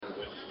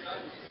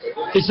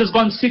It's just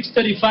gone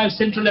 6:35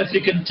 Central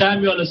African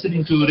time. You are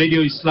listening to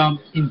Radio Islam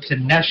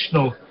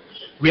International.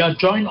 We are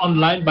joined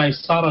online by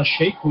Sarah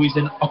Sheikh, who is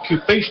an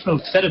occupational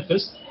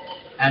therapist,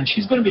 and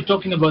she's going to be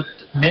talking about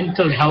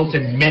mental health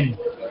in men.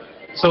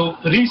 So,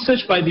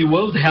 research by the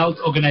World Health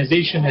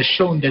Organization has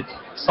shown that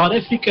South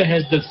Africa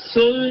has the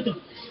third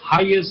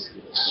highest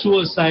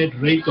suicide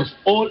rate of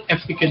all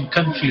African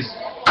countries.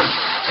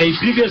 A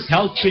previous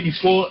Health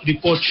 24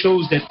 report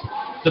shows that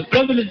the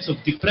prevalence of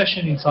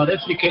depression in South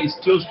Africa is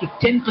close to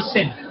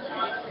 10%.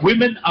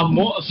 Women are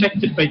more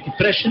affected by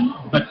depression,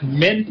 but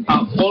men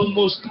are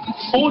almost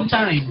 4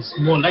 times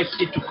more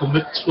likely to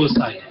commit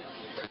suicide.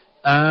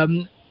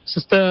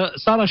 Sister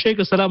Sarah Sheikh,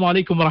 assalamu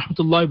alaikum wa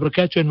rahmatullahi wa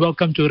barakatuh, and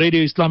welcome to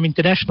Radio Islam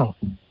International.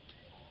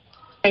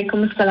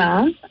 Alaikum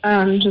assalam.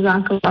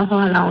 Jazakallah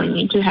for allowing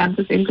me to have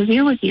this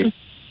interview with you.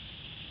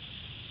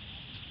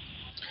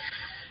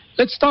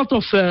 Let's start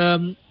off.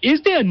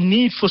 Is there a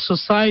need for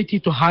society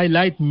to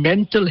highlight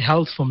mental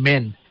health for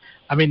men?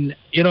 I mean,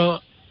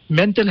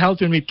 mental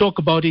health, when we talk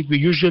about it, we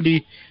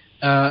usually,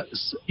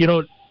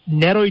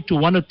 narrow it to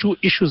 1 or 2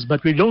 issues,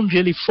 but we don't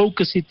really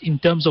focus it in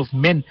terms of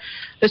men.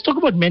 Let's talk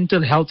about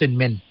mental health in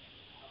men.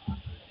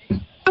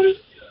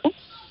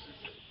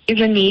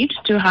 Is a need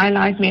to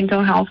highlight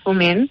mental health for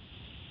men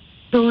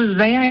because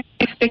they are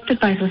expected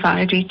by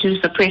society to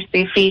suppress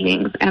their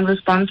feelings and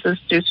responses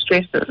to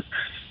stresses.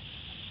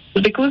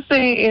 Because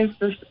there is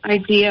this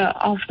idea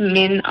of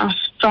men are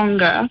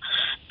stronger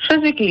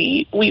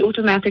physically, we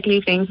automatically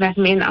think that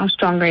men are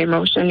stronger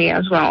emotionally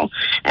as well.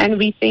 And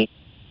we think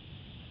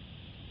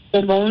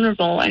more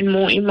vulnerable and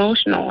more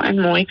emotional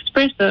and more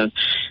expressive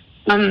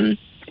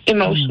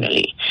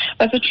emotionally.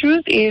 But the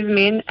truth is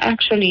men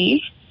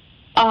actually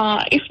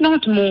are, if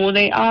not more,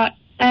 they are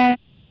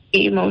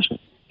emotionally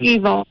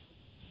evolved.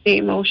 The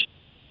emotional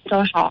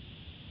health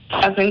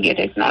doesn't get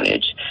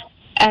acknowledged.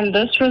 And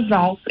this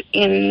results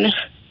in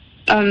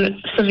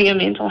severe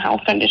mental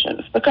health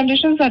conditions. The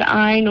conditions that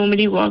I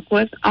normally work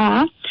with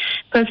are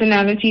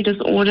personality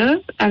disorders,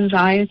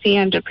 anxiety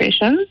and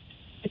depression,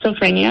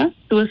 schizophrenia,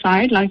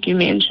 suicide, like you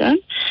mentioned,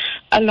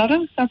 a lot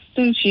of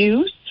substance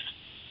use,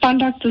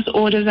 conduct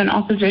disorders and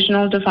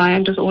oppositional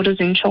defiant disorders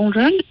in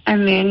children,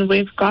 and then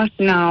we've got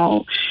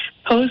now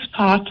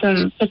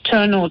postpartum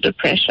paternal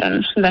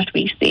depression that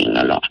we're seeing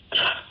a lot.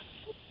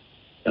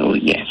 So,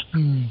 yes.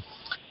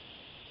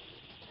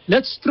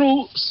 Let's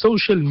throw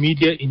social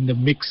media in the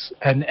mix,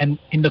 and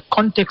in the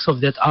context of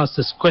that, ask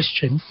this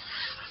question,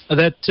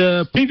 that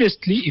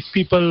previously, if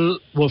people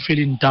were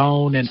feeling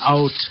down and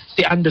out,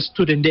 they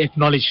understood and they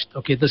acknowledged,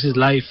 okay, this is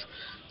life.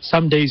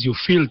 Some days you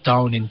feel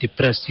down and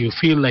depressed. You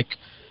feel like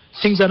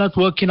things are not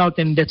working out,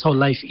 and that's how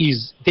life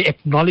is. They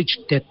acknowledged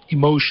that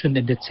emotion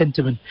and that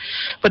sentiment.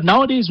 But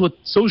nowadays, with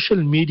social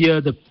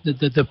media,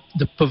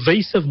 the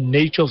pervasive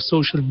nature of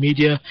social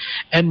media,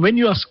 and when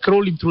you are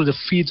scrolling through the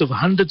feeds of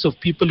hundreds of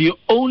people, you're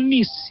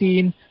only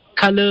seeing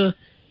color,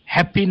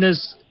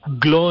 happiness,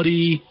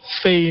 glory,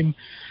 fame.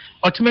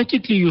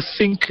 Automatically, you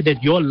think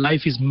that your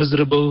life is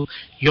miserable,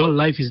 your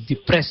life is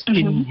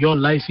depressing, your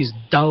life is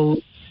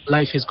dull,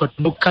 life has got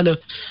no color.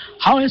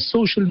 How has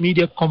social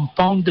media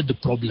compounded the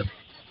problem?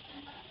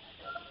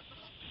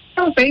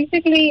 So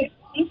basically,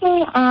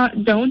 people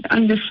don't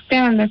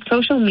understand that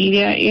social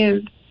media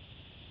is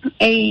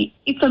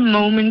it's a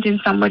moment in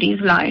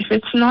somebody's life.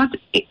 It's not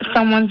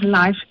someone's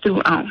life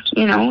throughout.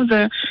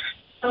 The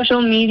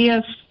social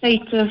media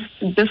status,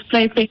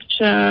 display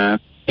picture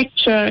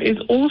is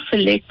all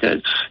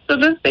selected. So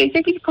this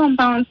basically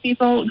compounds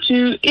people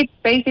it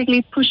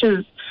basically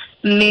pushes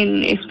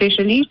men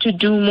especially to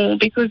do more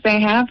because they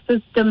have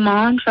this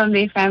demand from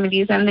their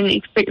families and then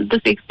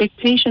this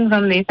expectation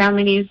from their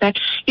families that,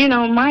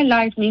 my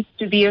life needs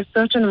to be a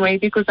certain way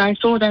because I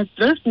saw that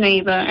this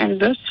neighbor and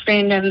this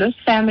friend and this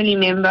family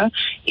member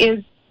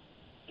is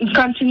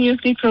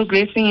continuously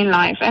progressing in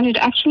life, and it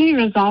actually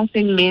results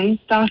in men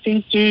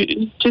starting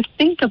to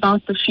think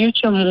about the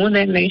future more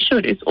than they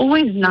should. It's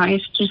always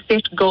nice to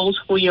set goals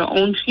for your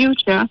own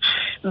future,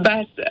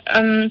 but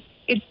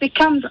it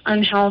becomes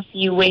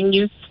unhealthy when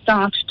you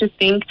start to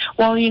think,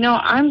 well,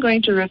 I'm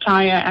going to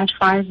retire at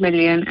 5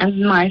 million,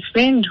 and my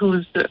friend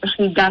who's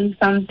done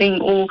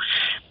something or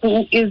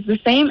who is the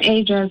same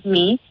age as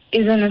me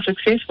is in a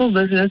successful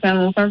business and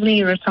will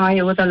probably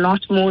retire with a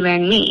lot more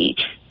than me.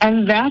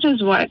 And that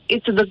is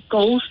it's the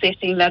goal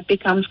setting that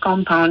becomes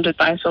compounded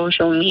by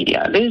social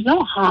media. There's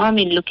no harm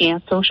in looking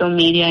at social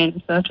media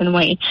in a certain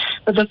way,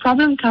 but the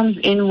problem comes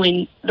in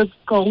when the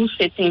goal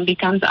setting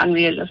becomes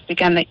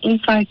unrealistic and the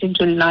insight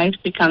into life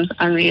becomes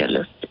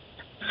unrealistic.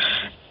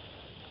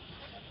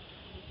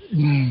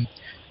 And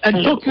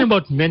talking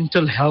about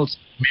mental health,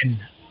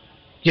 men.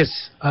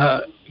 Yes,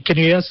 can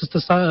you hear Sister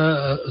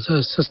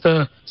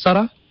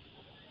Sarah?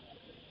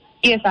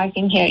 Yes, I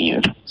can hear you.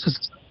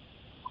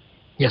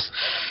 Yes.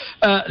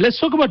 Let's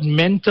talk about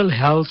mental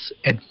health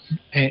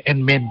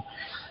and men.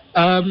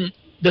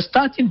 The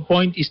starting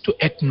point is to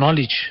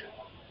acknowledge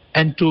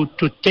and to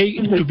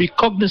be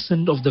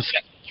cognizant of the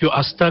fact you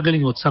are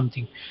struggling with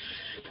something.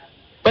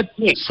 But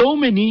so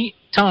many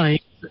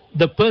times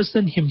the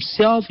person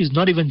himself is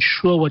not even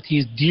sure what he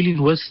is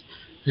dealing with,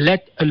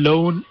 let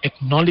alone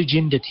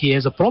acknowledging that he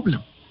has a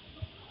problem.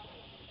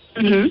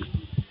 Mm-hmm.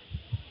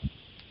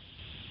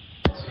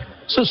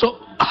 So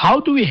how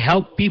do we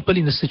help people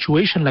in a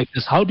situation like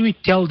this? How do we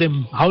tell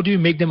them, how do we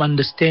make them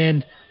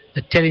understand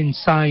the telling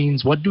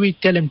signs? What do we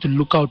tell them to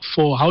look out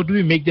for? How do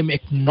we make them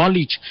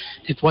acknowledge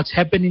that what's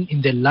happening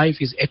in their life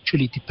is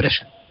actually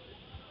depression?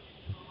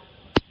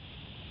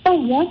 So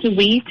what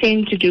we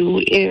tend to do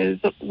is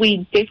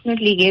we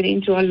definitely get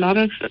into a lot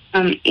of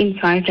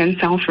insight and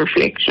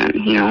self-reflection.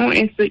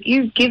 If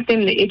you give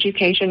them the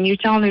education, you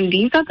tell them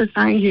these are the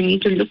signs you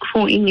need to look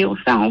for in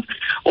yourself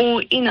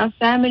or in a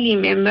family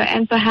member,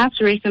 and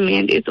perhaps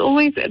recommend. It's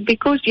always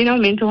because,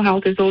 mental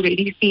health is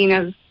already seen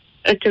as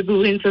a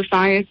taboo in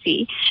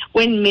society.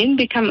 When men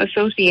become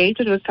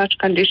associated with such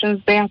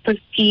conditions, they are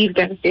perceived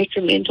as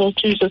detrimental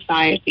to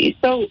society.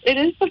 So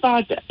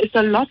it's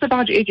a lot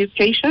about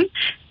education.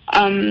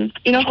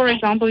 For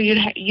example,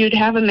 you'd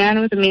have a man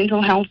with a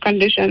mental health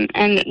condition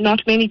and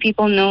not many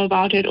people know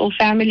about it, or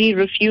family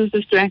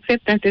refuses to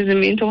accept that there's a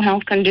mental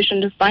health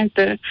condition despite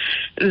the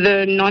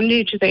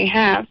knowledge they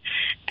have.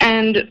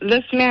 And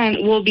this man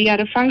will be at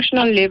a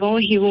functional level.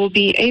 He will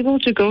be able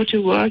to go to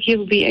work. He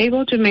will be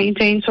able to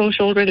maintain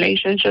social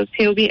relationships.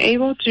 He'll be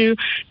able to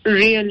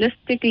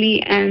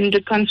realistically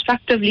and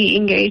constructively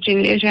engage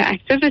in leisure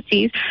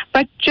activities.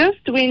 But just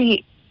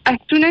as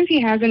soon as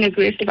he has an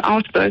aggressive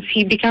outburst,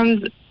 he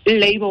becomes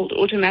labeled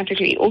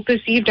automatically or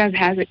perceived as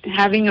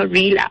having a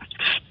relapse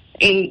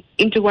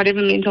into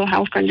whatever mental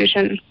health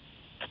condition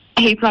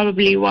he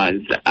probably was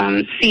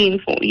seen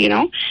for,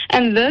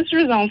 And this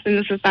results in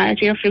a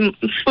society of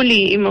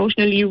fully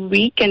emotionally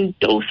weak and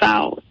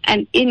docile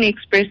and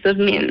inexpressive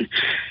men.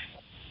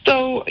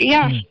 So,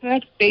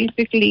 that's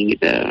basically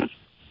the...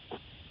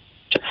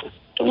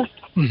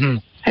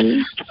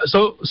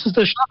 So,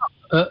 Sister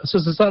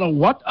Sarah,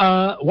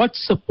 what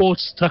support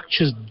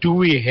structures do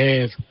we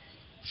have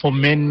for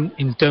men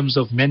in terms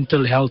of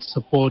mental health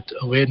support,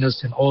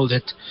 awareness, and all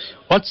that?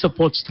 What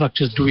support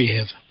structures do we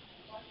have?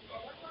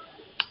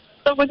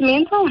 So with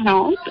mental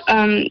health,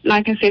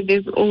 like I said,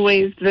 there's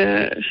always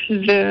the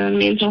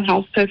mental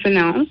health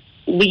personnel.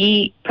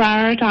 We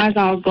prioritize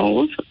our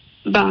goals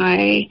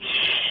by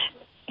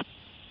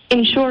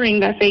ensuring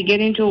that they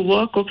get into a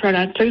work or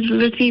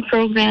productivity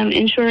program,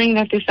 ensuring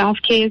that their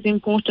self-care is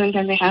important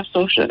and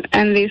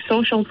their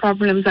social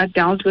problems are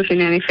dealt with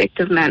in an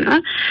effective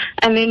manner.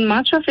 And then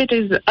much of it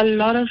is a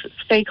lot of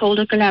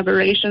stakeholder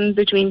collaboration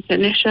between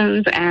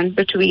clinicians and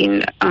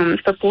between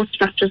support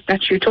structures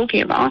that you're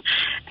talking about.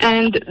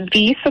 And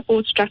these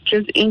support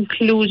structures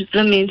include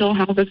the Mental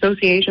Health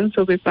Association.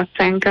 So we've got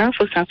SANCA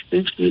for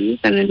substance use,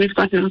 and then we've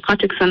got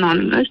Narcotics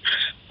Anonymous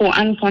for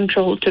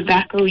uncontrolled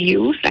tobacco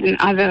use and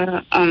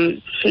other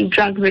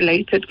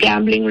drug-related,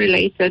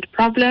 gambling-related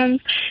problems.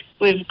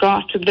 We've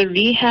got the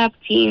rehab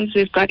teams.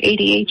 We've got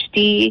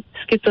ADHD,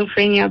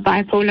 schizophrenia,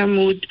 bipolar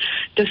mood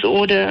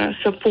disorder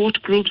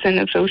support groups and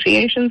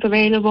associations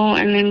available.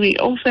 And then we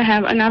also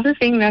have another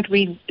thing that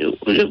we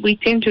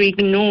tend to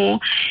ignore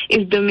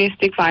is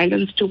domestic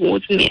violence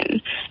towards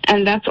men.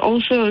 And that's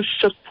also a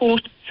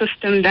support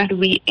system that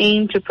we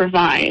aim to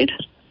provide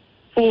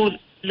for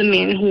the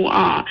men who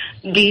are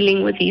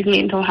dealing with these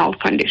mental health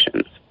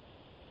conditions.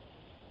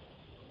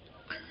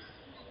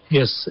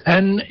 Yes,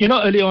 and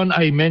early on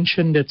I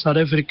mentioned that South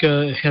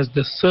Africa has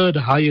the third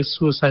highest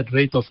suicide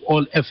rate of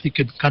all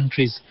African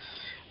countries.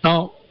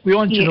 Now, we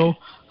want to know,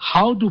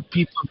 how do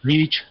people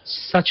reach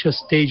such a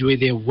stage where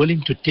they're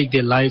willing to take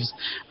their lives?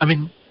 I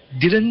mean,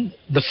 didn't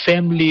the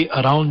family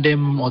around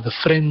them or the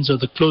friends or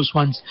the close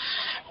ones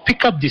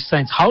pick up these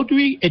signs? How do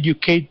we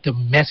educate the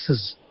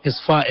masses as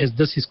far as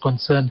this is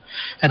concerned,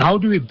 and how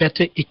do we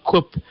better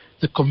equip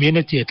the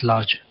community at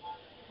large?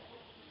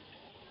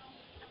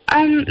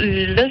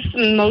 This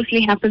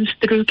mostly happens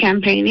through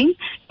campaigning.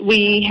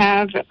 We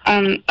have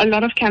a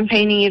lot of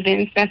campaigning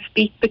events that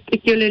speak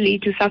particularly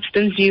to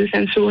substance use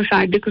and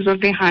suicide because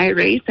of their high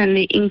rates and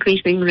the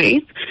increasing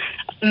rates.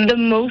 The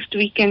most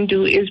we can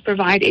do is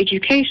provide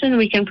education.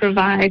 We can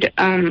provide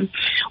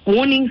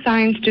warning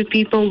signs to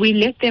people. We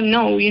let them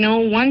know,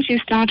 once you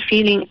start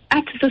feeling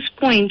at this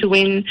point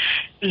when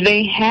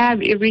they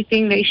have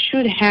everything they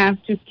should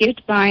have to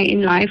get by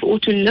in life or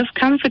to live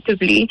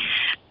comfortably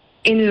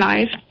in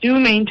life, to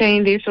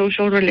maintain their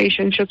social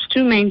relationships,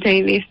 to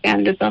maintain their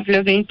standards of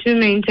living, to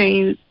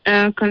maintain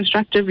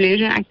constructive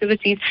leisure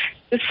activities.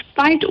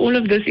 Despite all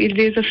of this, if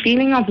there's a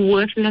feeling of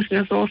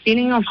worthlessness or a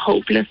feeling of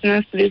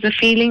hopelessness, there's a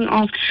feeling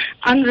of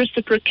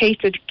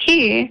unreciprocated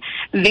care,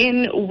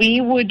 then we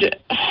would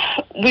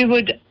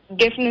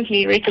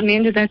definitely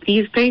recommend that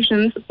these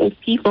patients or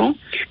people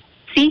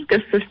seek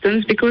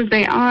assistance, because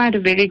they are at a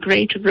very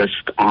great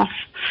risk of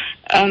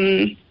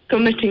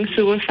committing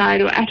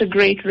suicide or at a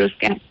great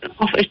risk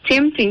of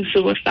attempting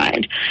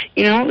suicide.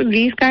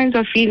 These kinds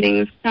of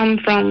feelings come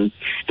from,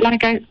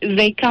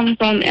 they come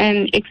from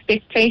an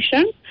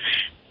expectation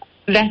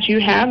that you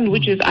have,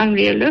 which is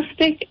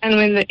unrealistic, and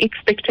when the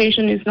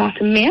expectation is not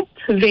met,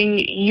 then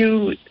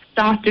you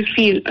start to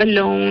feel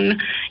alone,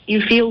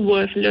 you feel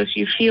worthless,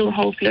 you feel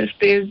hopeless.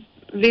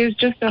 There's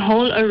just a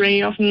whole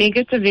array of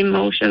negative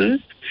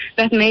emotions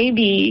that may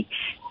be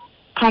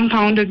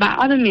compounded by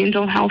other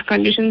mental health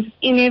conditions.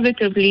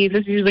 Inevitably,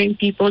 this is when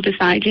people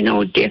decide,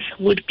 death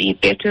would be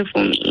better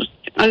for me.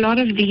 A lot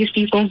of these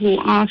people who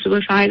are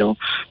suicidal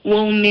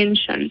will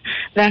mention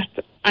that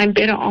I'm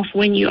better off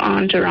when you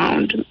aren't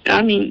around.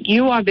 I mean,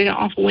 you are better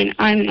off when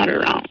I'm not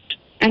around.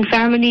 And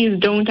families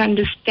don't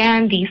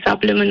understand these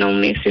subliminal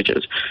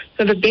messages.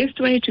 So the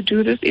best way to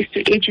do this is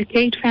to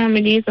educate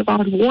families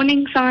about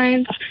warning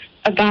signs,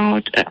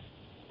 about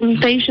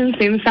patients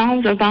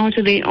themselves, about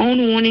their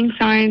own warning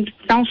signs,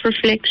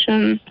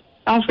 self-reflection,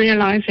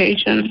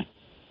 self-realization.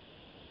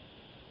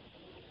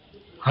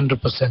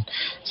 100%.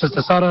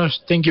 Sister Sarah,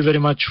 thank you very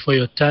much for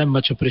your time.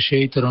 Much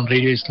appreciated on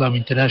Radio Islam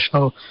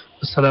International.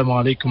 Assalamu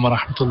alaikum wa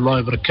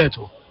rahmatullahi wa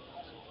barakatuh.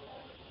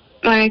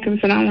 Wa alaikum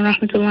salam wa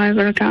rahmatullahi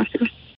wa barakatuh.